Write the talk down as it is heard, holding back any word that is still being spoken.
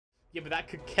Yeah, but that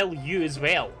could kill you as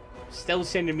well. Still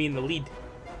sending me in the lead.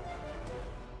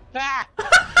 Ah!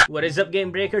 What is up,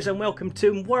 Game Breakers, and welcome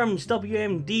to Worms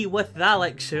W.M.D with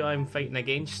Alex, who I'm fighting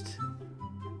against.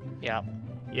 Yeah.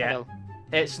 Yeah. Hello.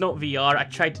 It's not VR. I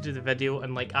tried to do the video,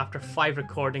 and like after 5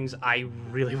 recordings, I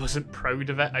really wasn't proud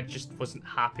of it. I just wasn't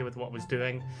happy with what I was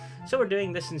doing. So we're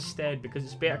doing this instead because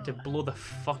it's better to blow the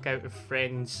fuck out of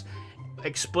friends.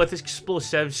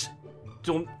 Explosives.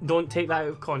 Don't take that out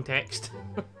of context.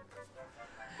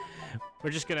 We're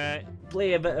just gonna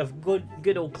play a bit of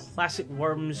good old classic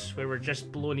Worms where we're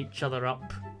just blowing each other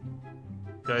up.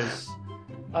 Because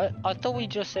I thought we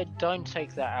just said don't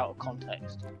take that out of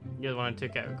context. you're the one who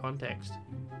took it out of context.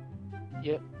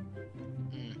 Yep.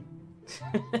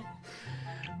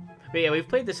 But yeah, we've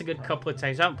played this a good couple of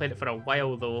times. I haven't played it for a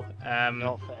while though.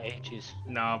 Not for ages.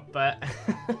 No, but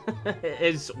it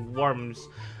is Worms.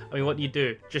 I mean, what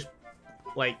do? Just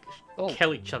like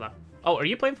kill each other. Oh, are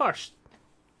you playing first?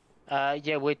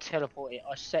 Yeah, we're teleporting.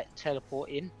 I set teleport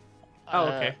in. Oh,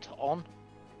 okay. To on.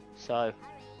 So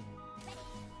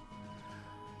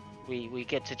we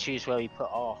get to choose where we put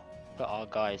our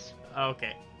guys.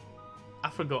 Okay. I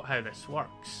forgot how this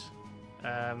works.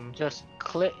 Just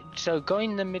click. So go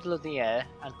in the middle of the air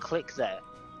and click there.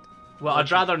 Well,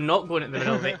 I'd rather not go into the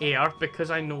middle of the air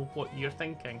because I know what you're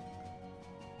thinking.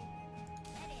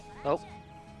 Oh.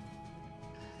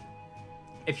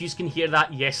 If you can hear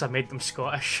that, yes, I made them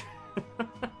Scottish.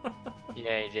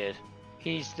 Yeah, he did.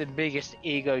 He's the biggest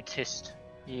egotist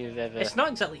you've ever... It's not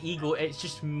exactly ego, it's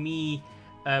just me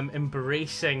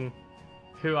embracing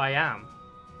who I am.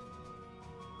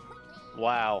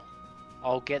 Wow.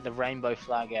 I'll get the rainbow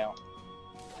flag out.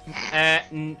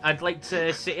 I'd like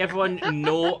to say everyone,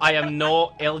 no, I am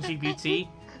not LGBT.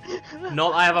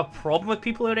 Not that I have a problem with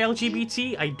people who are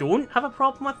LGBT, I don't have a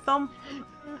problem with them.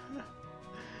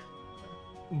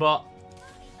 But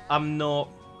I'm not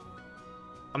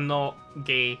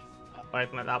gay or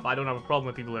anything like that, but I don't have a problem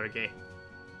with people who are gay.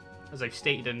 As I've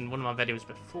stated in one of my videos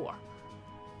before.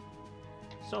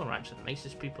 Some are actually the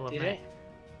nicest people I've met.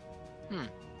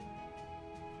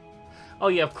 Oh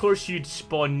yeah, of course you'd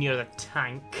spawn near the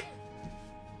tank.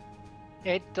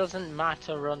 It doesn't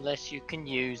matter unless you can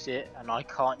use it, and I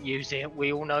can't use it.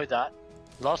 We all know that.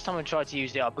 Last time I tried to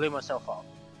use it, I blew myself up.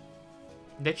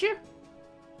 Did you?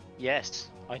 Yes,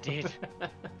 I did.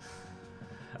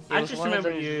 I just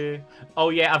remember you. Oh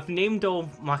yeah, I've named all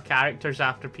my characters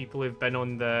after people who've been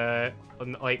on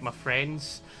like my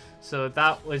friends. So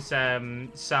that was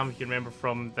Sam, if you remember,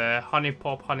 from the Honey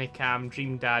Pop, Honeycam,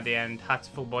 Dream Daddy, and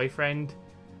Hatful Boyfriend.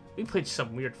 We played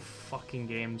some weird fucking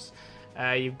games.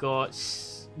 You've got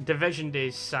Division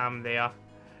Days Sam there.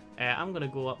 I'm gonna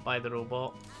go up by the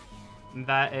robot. And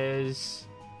that is.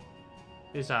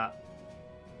 Who's that?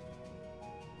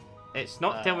 It's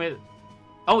not telling me.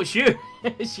 Oh, it's you!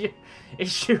 It's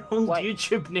your old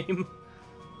YouTube name.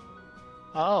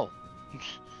 Oh.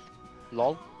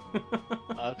 Lol.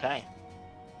 Okay.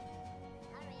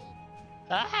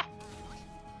 Ah!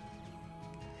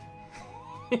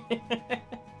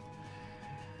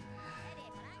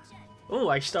 Oh,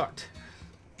 I start.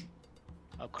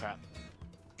 Oh crap.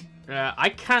 I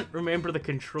can't remember the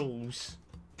controls.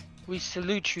 We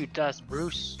salute you, Das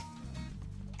Bruce.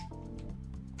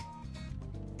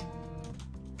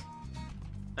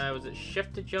 Was it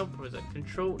shift to jump or was it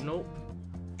control? Nope.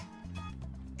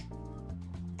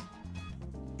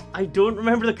 I don't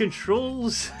remember the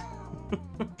controls.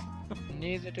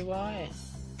 Neither do I.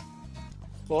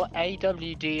 Well,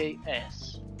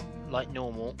 AWDS, like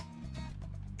normal.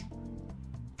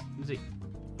 Is it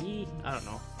E? I don't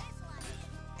know.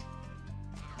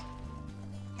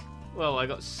 Well, I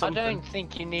got something. I don't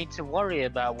think you need to worry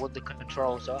about what the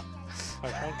controls are,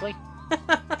 quite frankly.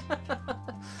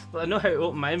 Well, I know how to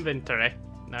open my inventory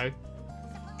now.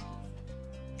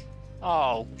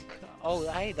 Oh,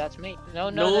 hey, that's me. No,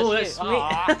 that's you. me.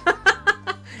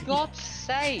 Ah. God's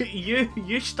sake!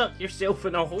 You stuck yourself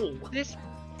in a hole. This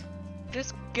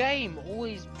game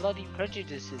always bloody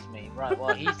prejudices me. Right,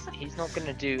 well, he's not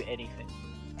gonna do anything.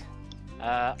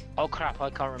 Oh crap! I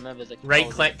can't remember the. Right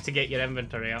click to get your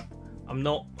inventory up. I'm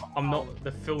not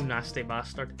the full nasty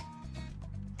bastard.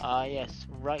 Yes,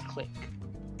 right click.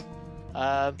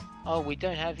 Oh, we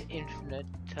don't have infinite.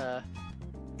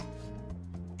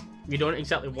 You don't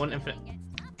exactly want infinite.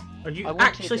 Are you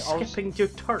actually skipping your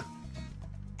turn?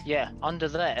 Yeah, under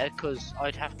there, because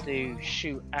I'd have to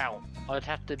shoot out. I'd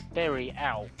have to bury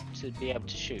out to be able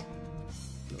to shoot.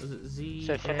 Was it Z?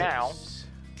 So for now,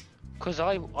 because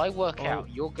I work out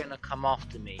you're gonna come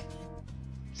after me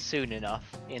soon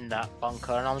enough in that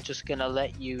bunker, and I'm just gonna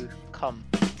let you come.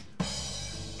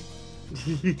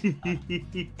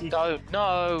 Don't.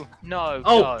 No. No.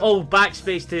 Oh, don't. oh,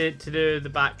 backspace to do the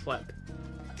backflip.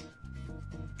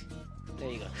 There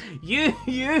you go.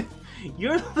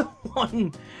 You're the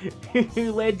one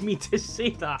who led me to say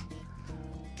that.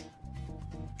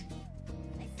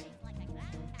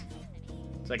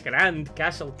 It's a grand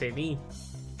castle to me.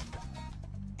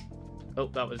 Oh,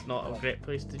 that was not a great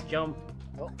place to jump.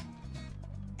 Oh.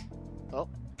 Oh.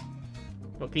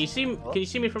 Well, can you see? Oh. Can you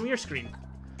see me from your screen?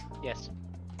 Yes.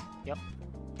 Yep.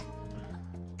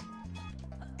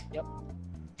 Yep.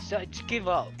 So just give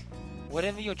up.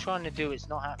 Whatever you're trying to do, it's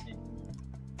not happening.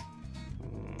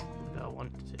 I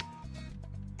want to.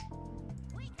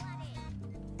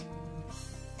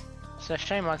 It's a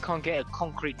shame I can't get a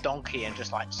concrete donkey and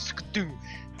just like skadoosh.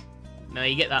 No,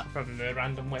 you get that from the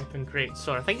random weapon crate.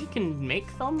 So I think you can make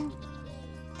them.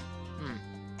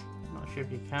 Not sure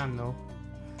if you can though.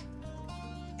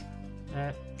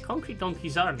 Concrete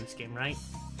donkeys are in this game, right?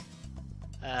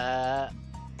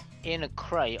 In a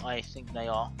crate, I think they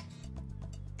are.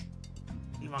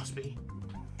 You must be.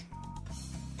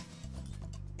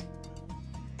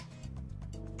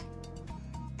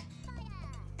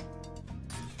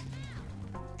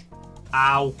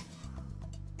 Ow.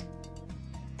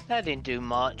 That didn't do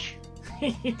much.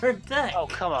 You're dead. Oh,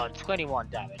 come on, 21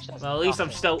 damage. That's Well, at least I'm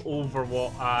nothing. still over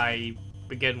what I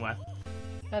begin with.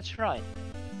 That's right.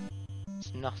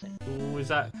 It's nothing. Oh, is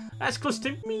that? That's close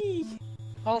to me.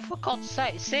 Oh, for God's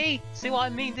sake. See what I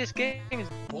mean? This game is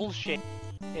bullshit.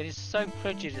 It is so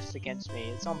prejudiced against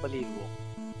me. It's unbelievable.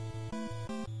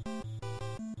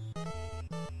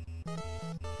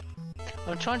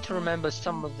 I'm trying to remember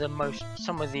some of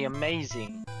the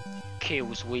amazing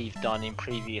kills we've done in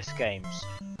previous games.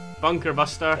 Bunker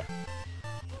Buster.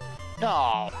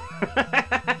 No.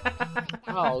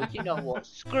 Oh, you know what?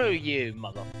 Screw you,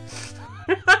 mother.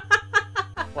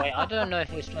 Wait, I don't know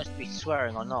if we're supposed to be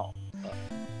swearing or not. But...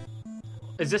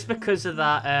 Is this because of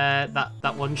that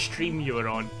that one stream you were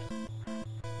on?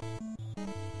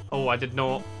 Oh, I did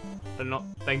not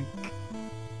think.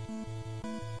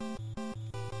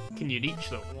 Can you reach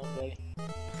though? Come on, baby.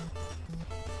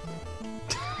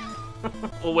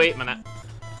 Oh wait a minute.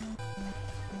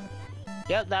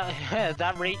 Yep,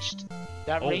 that reached.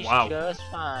 That Oh, reached wow. just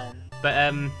fine.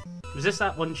 But was this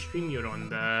that one stream you were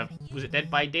on? Was it Dead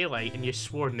by Daylight and you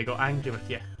swore and they got angry with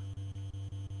you?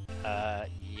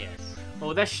 Yes.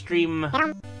 Oh, this stream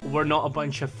we're not a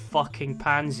bunch of fucking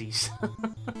pansies.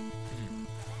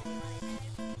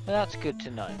 Well, that's good to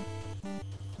know.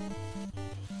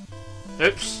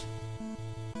 Oops.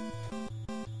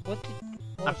 What did...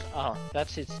 What was, oh,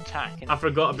 that's its attack. I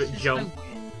forgot This about is jump. so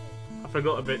weird. I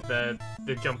forgot about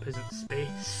the jump isn't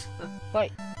space.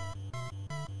 Wait.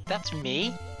 That's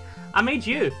me? I made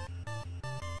you.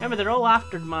 Remember, they're all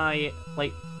after my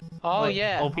like. Oh like,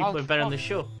 yeah. all people oh, who've been on fuck. the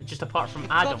show, just apart from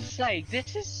For Adam. God's sake,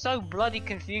 this is so bloody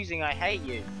confusing. I hate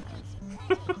you.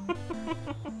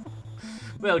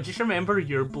 Well, just remember,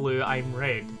 you're blue, I'm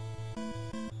red.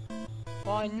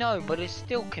 Well, I know, but it's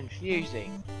still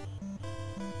confusing.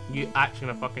 You actually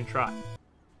gonna fucking try?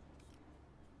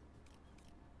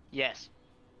 Yes.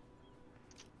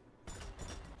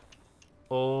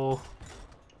 Oh.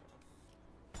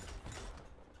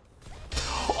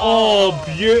 Oh,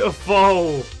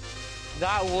 beautiful!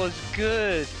 That was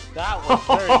good. That was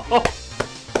very good.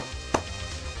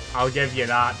 I'll give you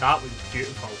that. That was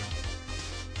beautiful.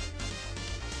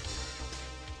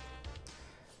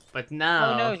 But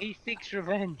now... Oh no, he seeks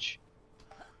revenge.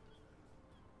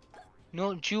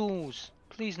 Not Jules.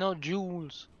 Please, not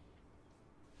Jules.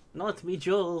 Not me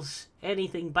jewels.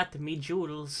 Anything but me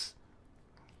jewels.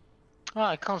 Oh,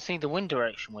 I can't see the wind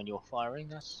direction when you're firing.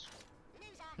 That's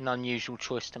an unusual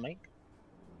choice to make.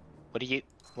 What are you...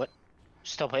 What?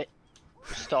 Stop it.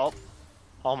 Stop.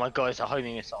 Oh my god, it's a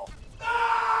homing missile.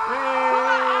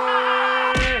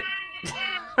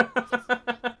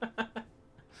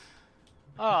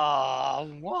 Oh,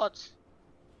 what?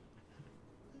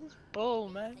 That's bull,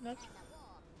 man. That's...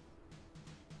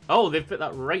 Oh, they've put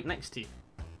that right next to you.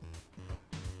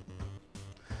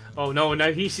 Oh no,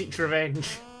 now he seeks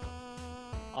revenge.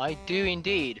 I do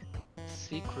indeed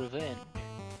seek revenge.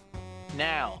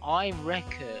 Now, I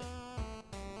reckon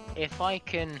if I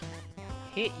can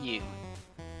hit you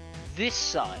this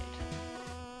side,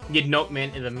 You'd knock me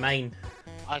into the mine.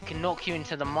 I can knock you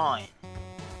into the mine.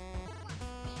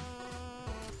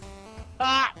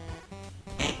 Ah!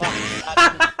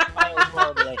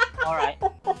 Alright.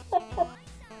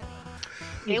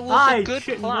 It was a good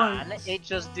plan, it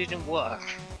just didn't work.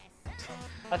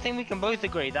 I think we can both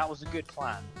agree that was a good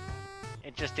plan.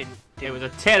 It just didn't. It was a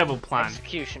terrible plan.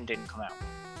 Execution didn't come out.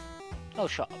 Oh,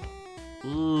 shut up.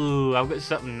 Ooh, I've got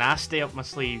something nasty up my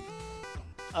sleeve.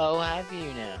 Oh, have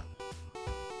you now?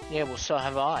 Yeah, well, so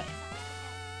have I.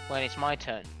 When it's my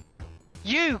turn.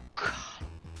 You!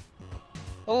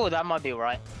 Oh, that might be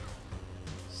right.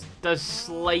 Does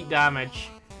slight damage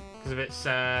because of its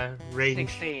range.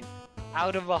 16.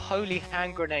 Out of a holy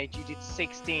hand grenade, you did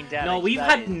 16 damage. No, we've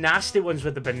That had nasty ones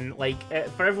with the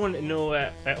for everyone to know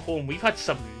at home, we've had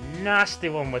some nasty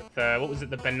one with what was it,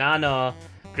 the banana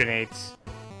grenades.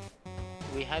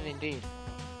 We have indeed.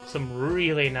 Some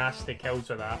really nasty kills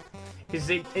with that. Because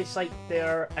it's like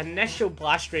their initial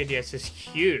blast radius is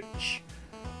huge.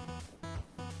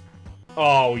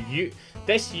 Oh,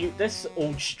 this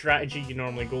old strategy you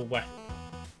normally go with.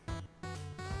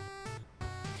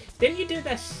 Didn't you do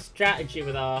this strategy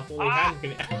with a holy hand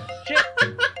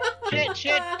grenade?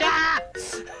 Shit! Ah!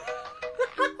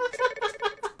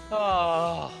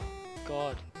 Oh,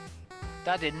 God.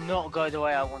 That did not go the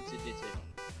way I wanted it to.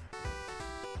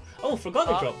 Oh, forgot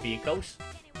to drop vehicles.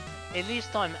 At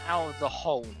least I'm out of the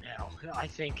hole now, I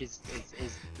think is the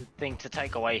thing to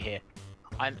take away here.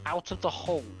 I'm out of the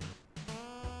hole.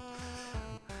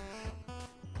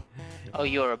 Oh,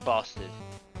 you're a bastard.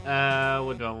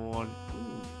 What do I want?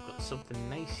 Ooh, got something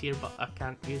nice here, but I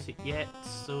can't use it yet,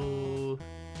 so...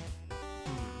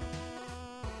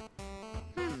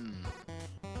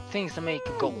 Things that make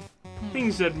you go.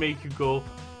 Things that make you go,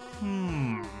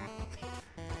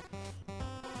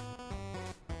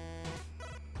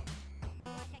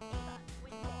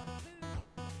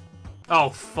 Oh,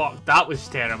 fuck, that was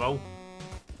terrible.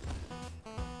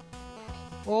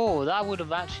 Oh, that would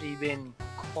have actually been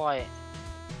quite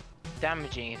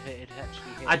damaging if it had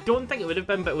actually hit. I don't think it would have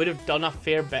been, but it would have done a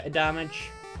fair bit of damage.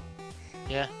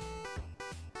 Yeah.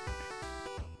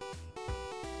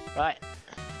 Right.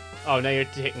 Oh, now you're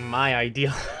taking my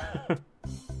idea.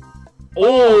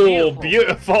 Oh,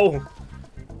 beautiful.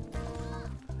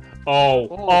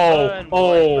 Burn, boy,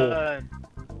 burn.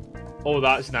 Oh,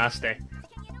 that's nasty.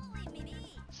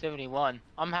 71.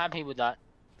 I'm happy with that.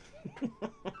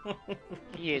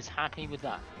 He is happy with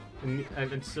that.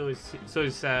 And so is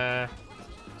Sam.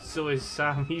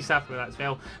 He's happy with that as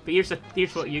well. But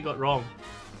here's what you got wrong.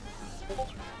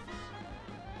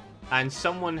 And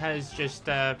someone has just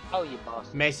oh, you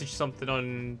bastard. messaged something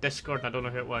on Discord. And I don't know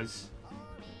who it was.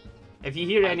 If you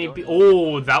hear any,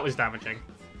 oh, that was damaging.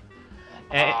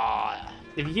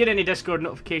 If you hear any Discord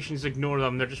notifications, ignore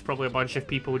them. They're just probably a bunch of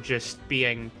people just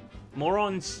being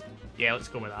morons. Yeah, let's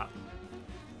go with that.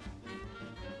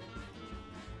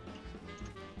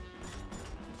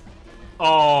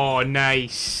 Oh,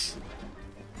 nice.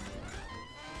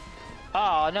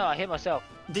 Oh no, I hit myself.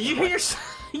 Did you hear yourself?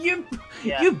 You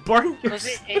Yeah. you burnt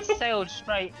yourself. It sailed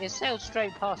straight. It sailed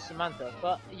straight past Samantha.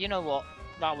 But you know what?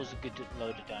 That was a good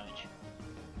load of damage.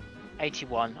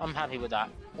 81. I'm happy with that.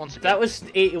 Once again. That was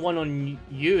 81 on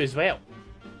you as well.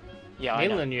 Yeah,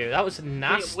 Mainly on you. That was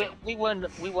nasty. We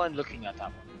weren't looking at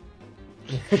that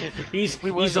one.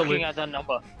 We weren't looking at that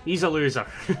number. He's a loser.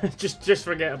 just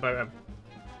forget about him.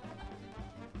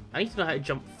 I need to know how to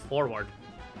jump forward.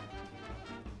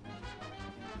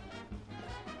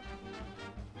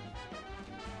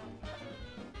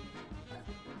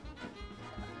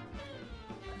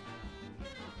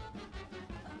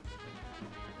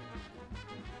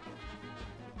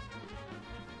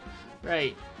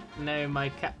 Right, now my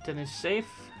captain is safe.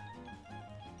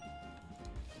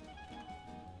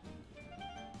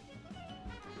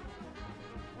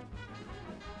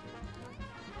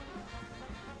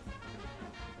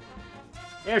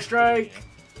 Airstrike!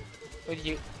 What did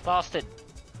you bastard?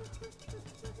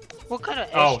 What kind of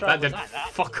airstrike Oh, that was did that?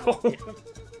 fuck all.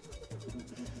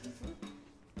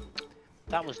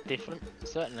 That was different,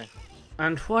 certainly.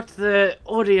 And what the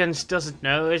audience doesn't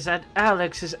know is that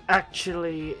Alex has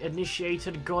actually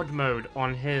initiated God mode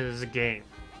on his game.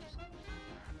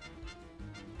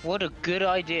 What a good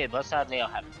idea, but sadly I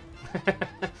haven't.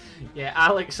 Yeah,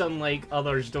 Alex, unlike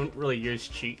others, don't really use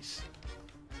cheats.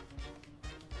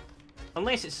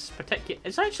 Unless it's particular.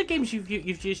 It's actually games you've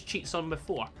used cheats on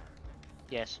before.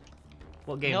 Yes.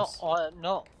 What games?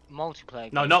 Not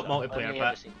multiplayer. No, games, not I've multiplayer, only but-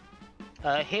 ever seen.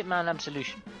 Hitman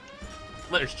Absolution.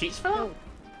 What, there's cheats for that?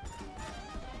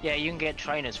 Yeah, you can get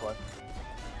trainers one.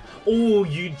 Oh,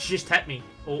 you just hit me.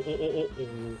 Oh.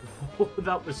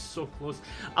 That was so close.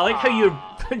 I like how you're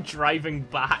driving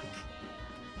back.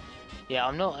 Yeah,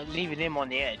 I'm not leaving him on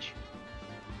the edge.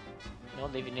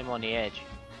 Not leaving him on the edge.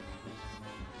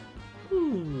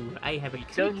 Ooh, I have a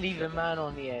Don't leave a man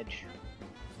on the edge.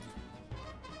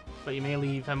 But you may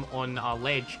leave him on a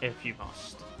ledge if you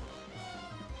must.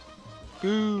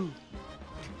 Boo!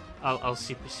 I'll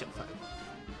see myself out.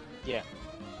 Yeah.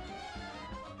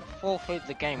 forfeit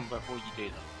the game before you do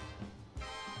that.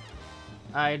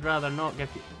 I'd rather not give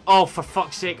you... Oh, for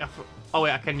fuck's sake. Oh,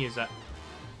 wait, I can use it.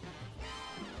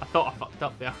 I thought I fucked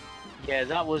up there. Yeah,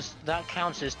 that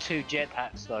counts as 2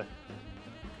 jetpacks though.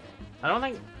 I don't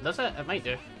think... Does it? It might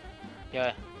do.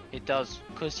 Yeah, it does.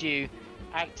 Because you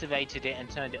activated it and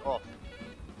turned it off.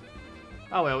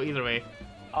 Oh, well, either way.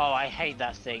 Oh, I hate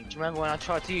that thing. Do you remember when I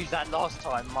tried to use that last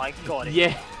time? My god.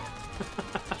 Yeah.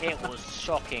 It was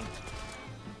shocking.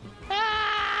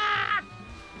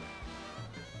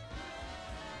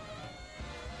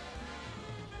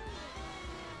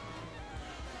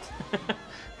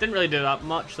 Didn't really do that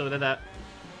much though, did it?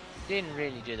 Didn't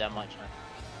really do that much, man.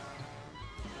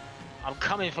 I'm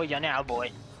coming for you now,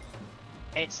 boy.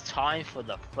 It's time for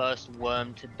the first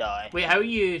worm to die. Wait, how are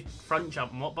you front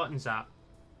jump? What button's that?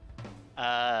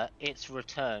 It's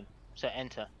return. So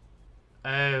enter.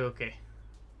 Oh, okay.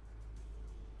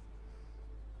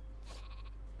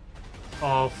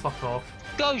 Oh, fuck off.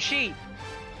 Go, sheep!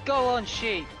 Go on,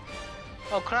 sheep!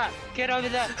 Oh crap, get over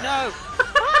there! No!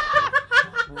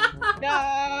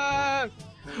 No!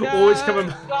 No! Oh, it's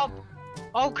coming. Jump!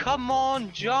 Oh, come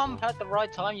on! Jump at the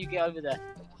right time you get over there.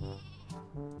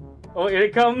 Oh, here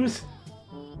it comes.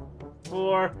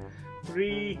 4,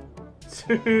 3,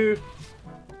 2.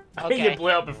 I think you blew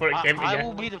up before it came to you. I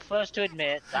will be the first to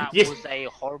admit that Yes. was a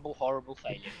horrible, horrible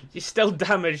failure. You still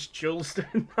damaged Jules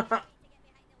doing that.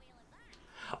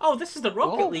 Oh, this is the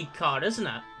Rocket League car, isn't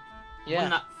it? Yeah. One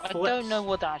that I flips. don't know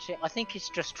what that actually... I think it's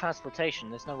just transportation.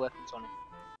 There's no weapons on it.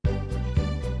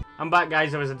 I'm back,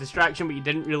 guys. There was a distraction, but you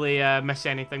didn't really miss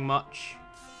anything much.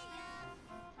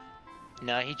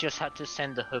 No, he just had to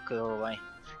send the hooker away.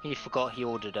 He forgot he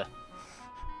ordered her.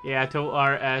 Yeah, I told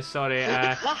her, sorry,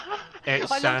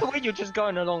 it's... I love the way you're just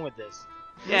going along with this.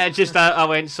 Yeah, just I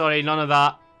went, sorry, none of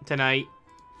that tonight.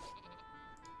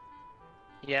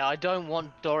 Yeah, I don't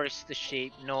want Doris the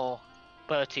sheep, nor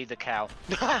Bertie the cow.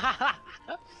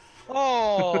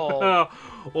 Oh!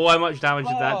 Oh, how much damage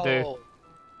did that do?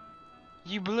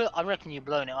 You blew... I reckon you've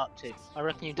blown it up too. I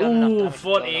reckon you've done enough Ooh, damage.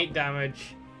 48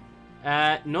 damage.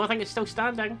 No, I think it's still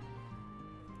standing.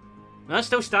 No, it's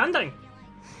still standing.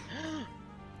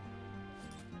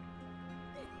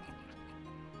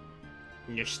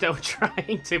 You're still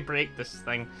trying to break this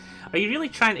thing. Are you really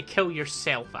trying to kill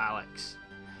yourself, Alex?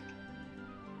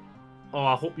 Oh,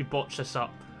 I hope you botch this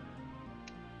up.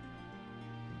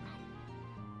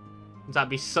 That'd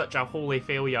be such a holy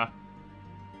failure.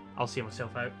 I'll see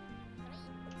myself out.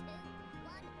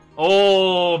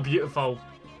 Oh, beautiful.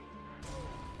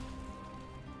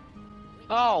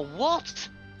 Oh, what?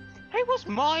 It was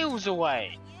miles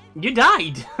away. You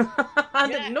died. I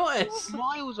Yeah, didn't notice.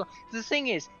 Miles away. The thing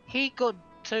is, he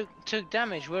took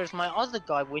damage, whereas my other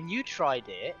guy, when you tried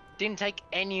it, didn't take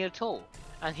any at all,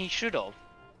 and he should have,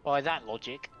 by that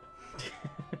logic,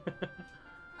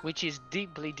 which is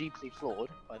deeply, deeply flawed,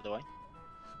 by the way.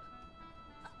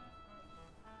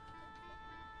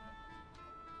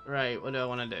 Right, what do I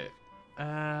want to do?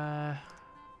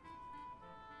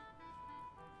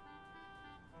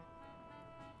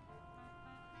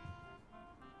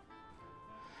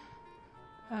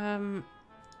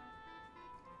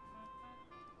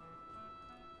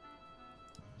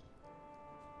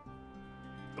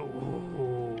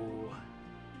 Ooh.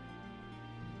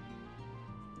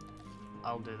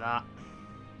 I'll do that.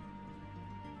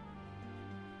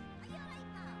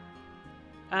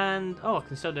 And, oh, I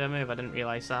can still do a move, I didn't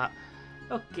realise that.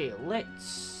 Okay,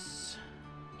 let's...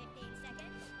 15 seconds.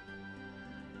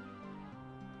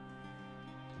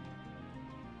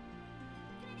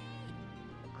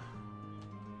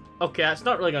 Okay, that's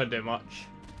not really going to do much.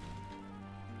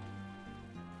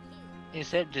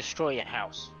 Instead, destroy your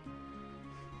house.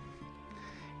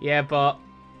 Yeah, but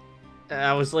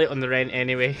I was late on the rent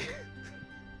anyway.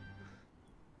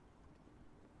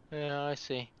 Yeah, I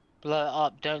see. Blow it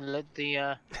up, don't let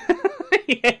the,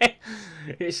 Yeah,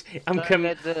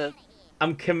 don't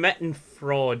I'm committing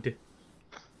fraud.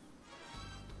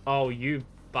 Oh, you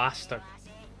bastard.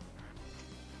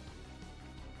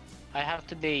 I have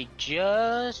to be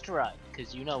just right,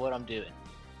 because you know what I'm doing.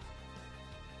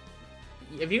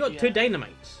 Have you got 2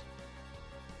 dynamites?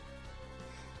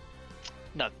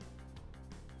 No.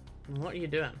 What are you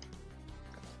doing?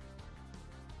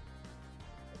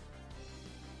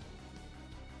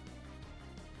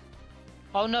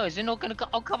 Oh no, is it not gonna go?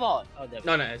 Oh, come on! Oh, there we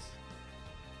No, go. no, it is.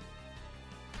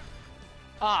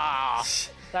 Ah!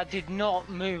 That did not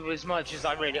move as much as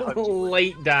I really hoped it would.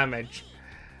 Light damage.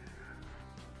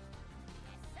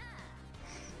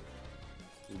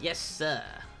 Yes, sir.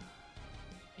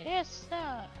 Yes,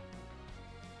 sir.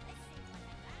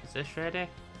 Is this ready?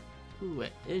 Ooh,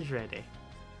 it is ready.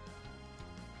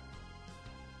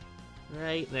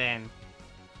 Right then.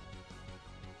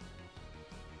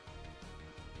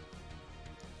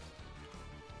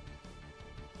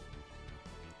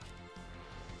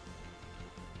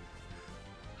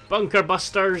 Bunker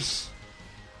busters.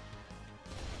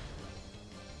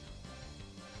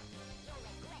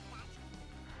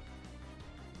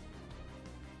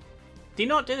 Do you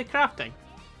not do the crafting?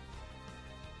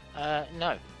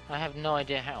 No. I have no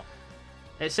idea how.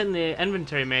 It's in the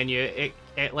inventory menu.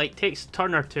 It like takes a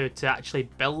turn or two to actually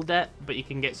build it, but you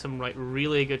can get some like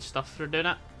really good stuff for doing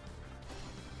it.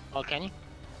 Oh, can you?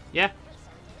 Yeah.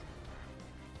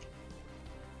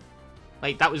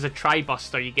 Like that was a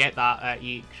tri-buster. You get that.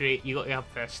 You got to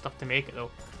have stuff to make it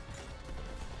though.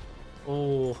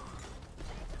 Oh.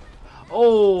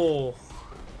 Oh.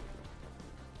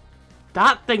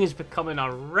 That thing is becoming a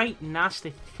right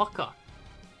nasty fucker.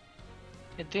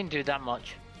 It didn't do that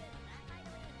much.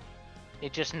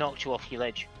 It just knocked you off your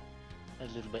ledge a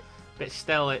little bit. But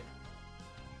still,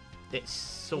 it's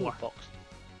sore. Box.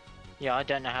 Yeah, I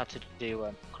don't know how to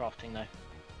do crafting though.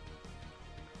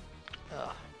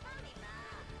 Ugh.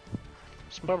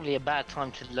 It's probably a bad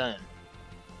time to learn.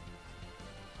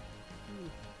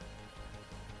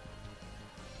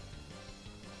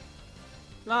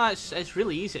 No, it's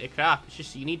really easy to craft. It's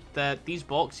just you need these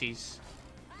boxes.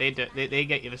 They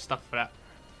get you the stuff for it.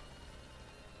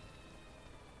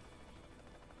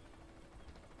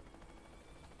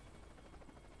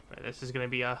 Right, this is gonna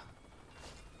be a.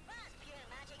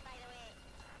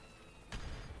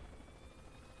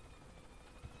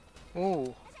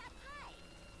 Ooh.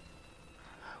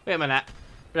 Wait a minute.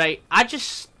 Right, I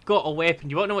just got a weapon.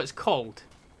 Do you want to know what it's called?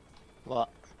 What?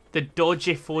 The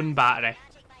dodgy phone battery.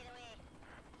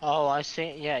 Oh, I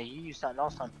see. Yeah, you used that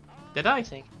last time. Did I? I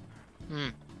think. Hmm.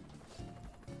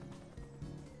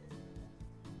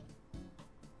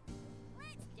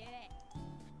 Let's do it.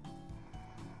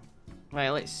 Right,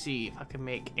 let's see if I can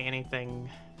make anything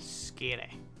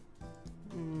scary.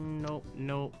 Nope,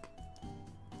 nope.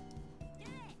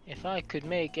 If I could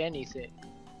make anything.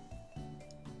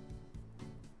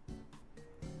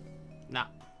 Nah.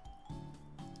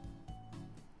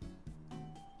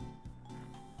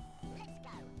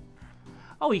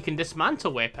 Oh, you can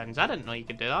dismantle weapons. I didn't know you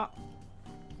could do that.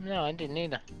 No, I didn't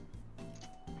either.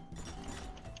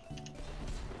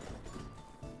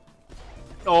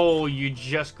 Oh, you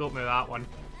just got me that one.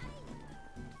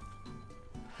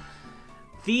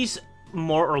 These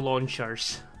mortar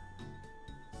launchers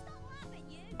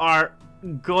are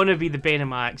gonna be the bane of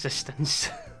my existence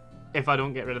if I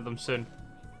don't get rid of them soon.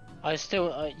 I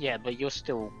still, yeah, but you're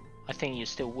still. I think you're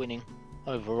still winning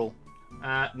overall.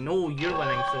 No, you're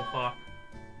winning so far.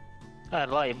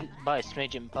 By a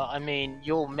smidgen, but I mean,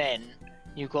 your men,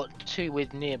 you got 2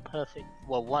 with near perfect,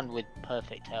 well, 1 with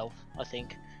perfect health, I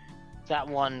think. That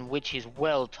one, which is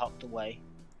well tucked away.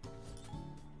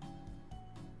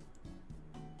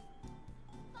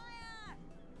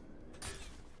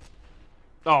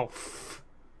 Oh,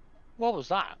 What was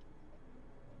that?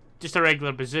 just a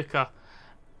regular bazooka.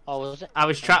 Oh, was it? I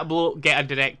was trying to blow, get a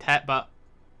direct hit, but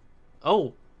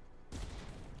oh,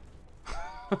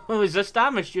 is this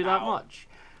damaged you that much?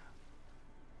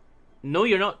 No,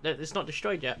 you're not. It's not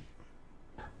destroyed yet.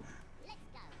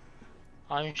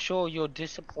 I'm sure you're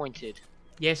disappointed.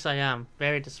 Yes, I am.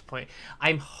 Very disappointed.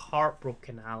 I'm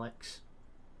heartbroken, Alex.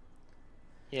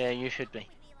 Yeah, you should be.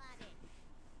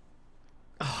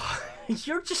 Oh,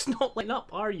 you're just not letting up,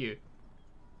 are you?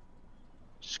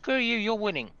 Screw you, you're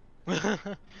winning.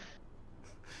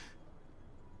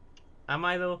 Am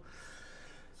I though?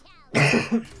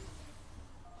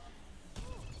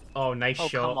 Oh, nice Oh,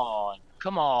 shot. come on.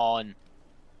 Come on.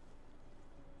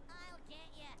 I'll get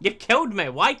you. You killed me.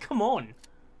 Why? Come on.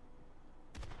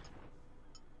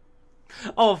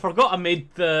 Oh, I forgot I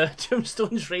made the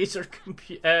Tombstone's Razor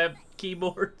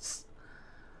keyboards.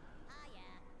 Ah,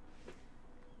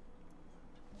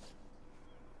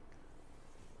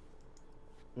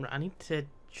 yeah. I need to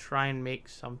try and make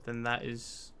something that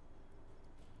is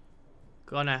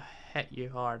gonna hit you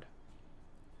hard.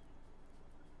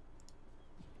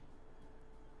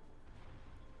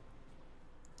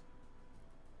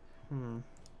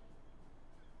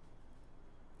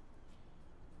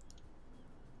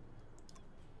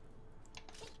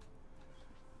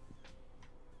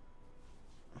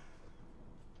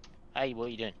 Hey, what are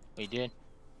you doing? What are you doing?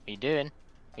 What are you doing?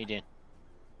 What are you doing?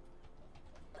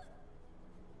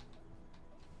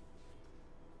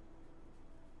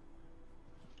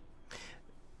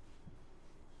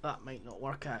 That might not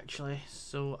work actually,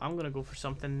 so I'm gonna go for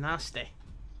something nasty.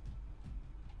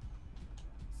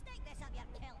 Stick this up your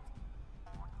kilt.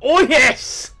 Oh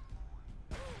yes!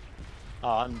 Oh,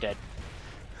 I'm dead.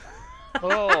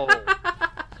 Oh,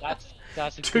 that's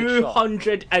a good shot.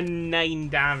 209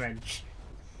 damage.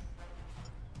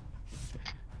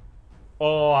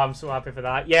 Oh, I'm so happy for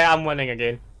that. Yeah, I'm winning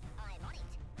again. I'm on it.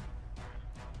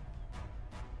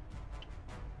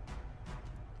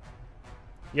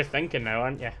 You're thinking now,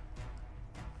 aren't you?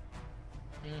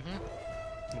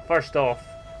 Mm-hmm. First off,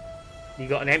 you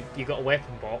got a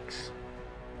weapon box.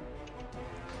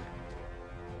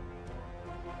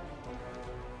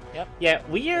 Yep. Yeah,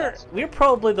 we're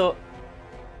probably the.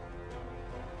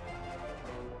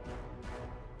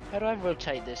 How do I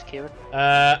rotate this, Kieran?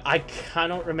 I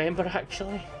cannot remember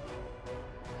actually.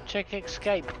 Check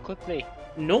escape quickly.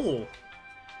 No.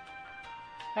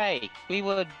 Hey, we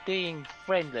were being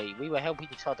friendly. We were helping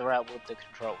each other out with the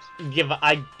controls. Yeah, but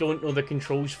I don't know the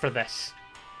controls for this.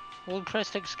 We'll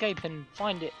press escape and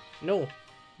find it. No.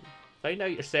 Find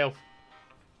out yourself.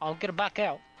 I'm gonna back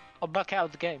out. I'll back out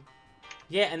of the game.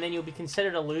 Yeah, and then you'll be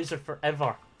considered a loser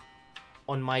forever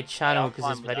on my channel because this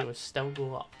fine with video that. will still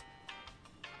go up.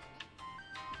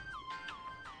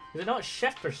 Is it not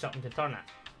shift or something to turn it?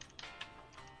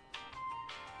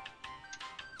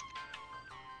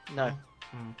 No.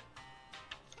 Hmm.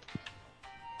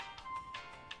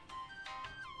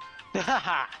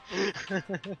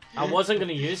 I wasn't going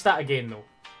to use that again though.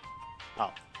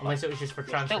 Oh. Unless it was just for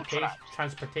You're still transportation.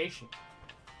 Transportation.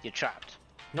 You're trapped.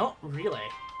 Not really.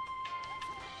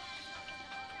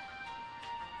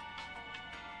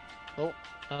 Oh,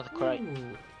 another crate.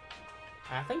 Ooh.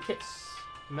 I think it's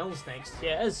Mills next.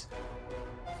 Yeah, it is.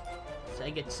 So I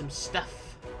get some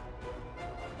stuff.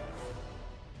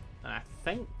 And I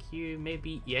think you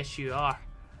maybe... Yes, you are.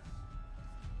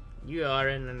 You are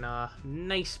in a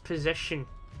nice position,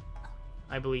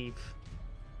 I believe.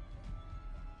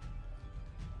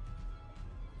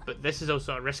 But this is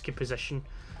also a risky position.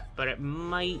 But it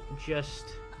might just...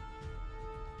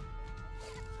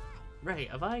 Right,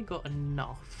 have I got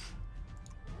enough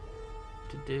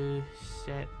to do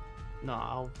set? No,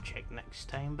 I'll check next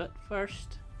time, but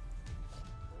first...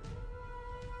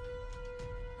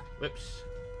 Whoops.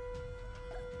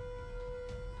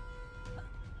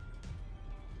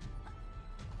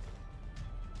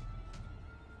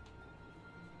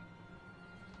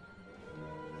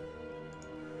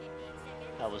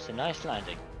 That was a nice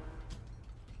landing.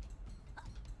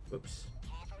 Whoops.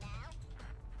 Careful now.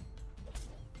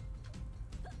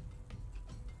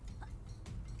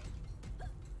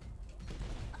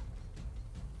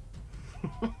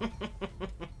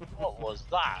 What was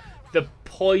that? The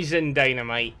poison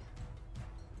dynamite.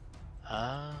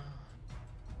 Ah.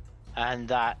 And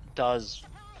that does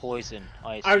poison,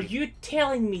 I assume. Are you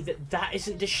telling me that that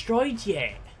isn't destroyed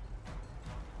yet?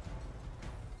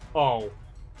 Oh.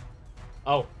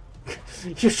 Oh.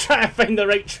 You're trying to find the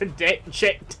right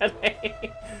trajectory.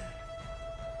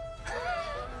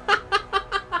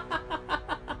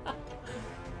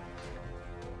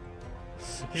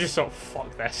 You just sort of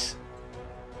fuck this.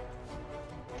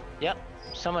 Yep,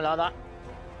 something like that.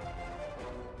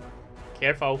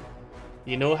 Careful.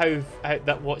 You know how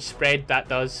that what spread that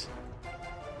does.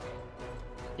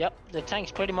 Yep, the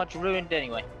tank's pretty much ruined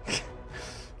anyway.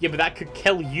 Yeah, but that could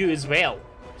kill you as well.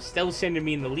 Still sending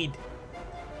me in the lead.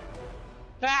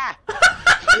 Ah!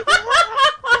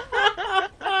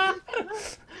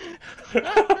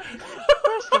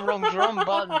 Press the wrong drum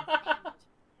button.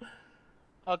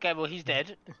 Okay, well he's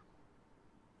dead.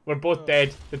 We're both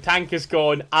dead. The tank is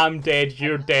gone. I'm dead.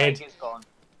 You're dead. Tank is gone.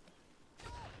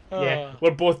 Yeah, we're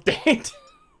both dead.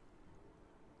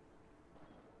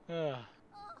 Ah. Oh,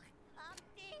 I'm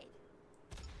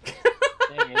dead.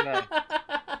 There you go.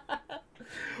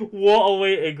 What a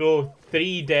way to go.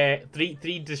 Three deaths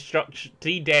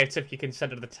if you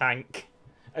consider the tank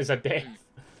as a death.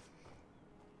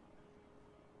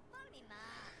 Phony man.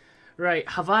 Right,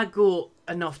 have I got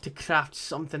enough to craft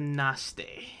something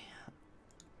nasty?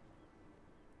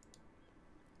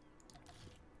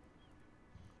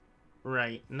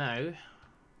 Right, now... You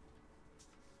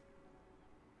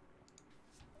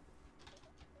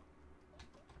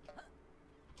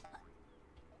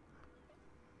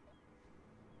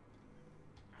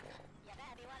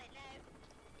better be wanting now.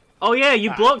 Oh yeah,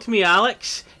 you blocked me,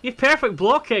 Alex. You've perfect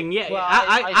blocking. Yeah, Well,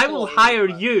 I will thought it hire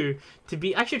was- you to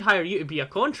be... I should hire you to be a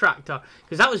contractor,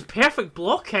 because that was perfect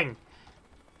blocking.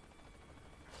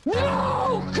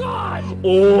 No, God!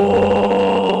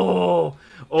 Oh!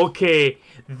 Okay,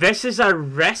 this is a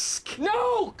risk,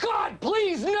 No, God,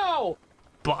 please, no!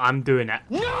 but I'm doing it.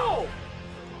 No!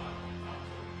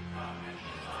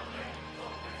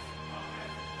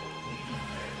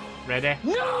 Ready?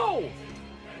 No!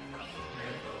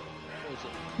 What was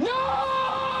it?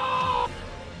 No!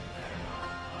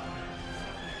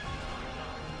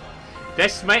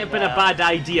 This might have been a Yeah. bad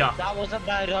idea. That was a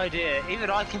bad idea. Even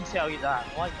I can tell you that.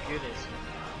 My goodness.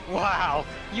 Wow,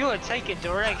 you are taking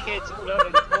direct hits all over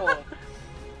the board.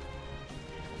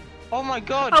 Oh my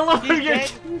god, I love he's how you're-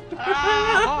 dead.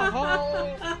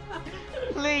 Ah,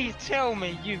 please tell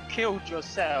me you killed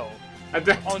yourself I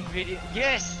did. on video.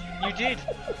 Yes, you did.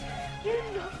 You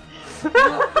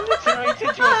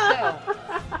obliterated yourself.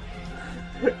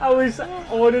 I was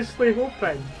honestly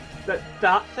hoping that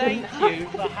Thank you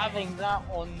for having that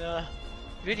on the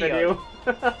video.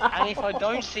 And if I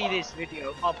don't see this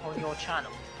video up on your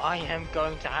channel, I am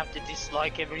going to have to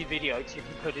dislike every video till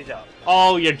you put it up.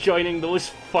 Oh, you're joining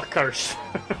those fuckers.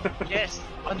 Yes,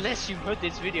 unless you put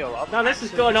this video up. No, this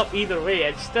is going up either way.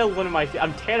 It's still one of my.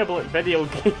 I'm terrible at video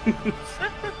games.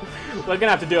 We're gonna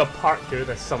have to do a part 2 of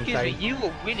this Excuse me, sometime. you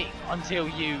were winning until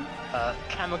you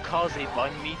kamikaze by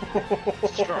me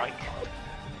strike.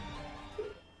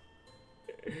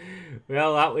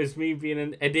 Well, that was me being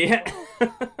an idiot.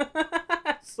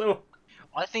 So.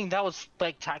 I think that was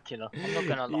spectacular. I'm not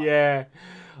gonna lie. Yeah.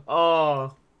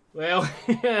 Oh. Well.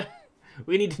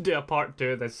 We need to do a part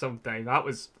 2 of this sometime. That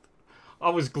was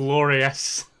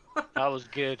glorious. That was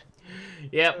good.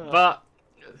 Yeah, but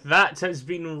that has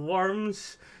been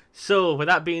Worms. So, with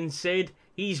that being said,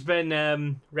 he's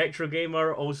been Retro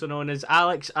Gamer, also known as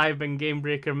Alex. I've been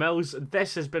Gamebreaker Mills.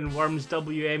 This has been Worms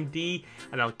W.M.D.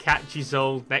 And I'll catch you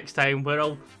all next time where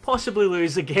I'll possibly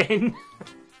lose again.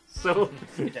 So,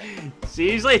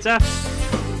 see you later.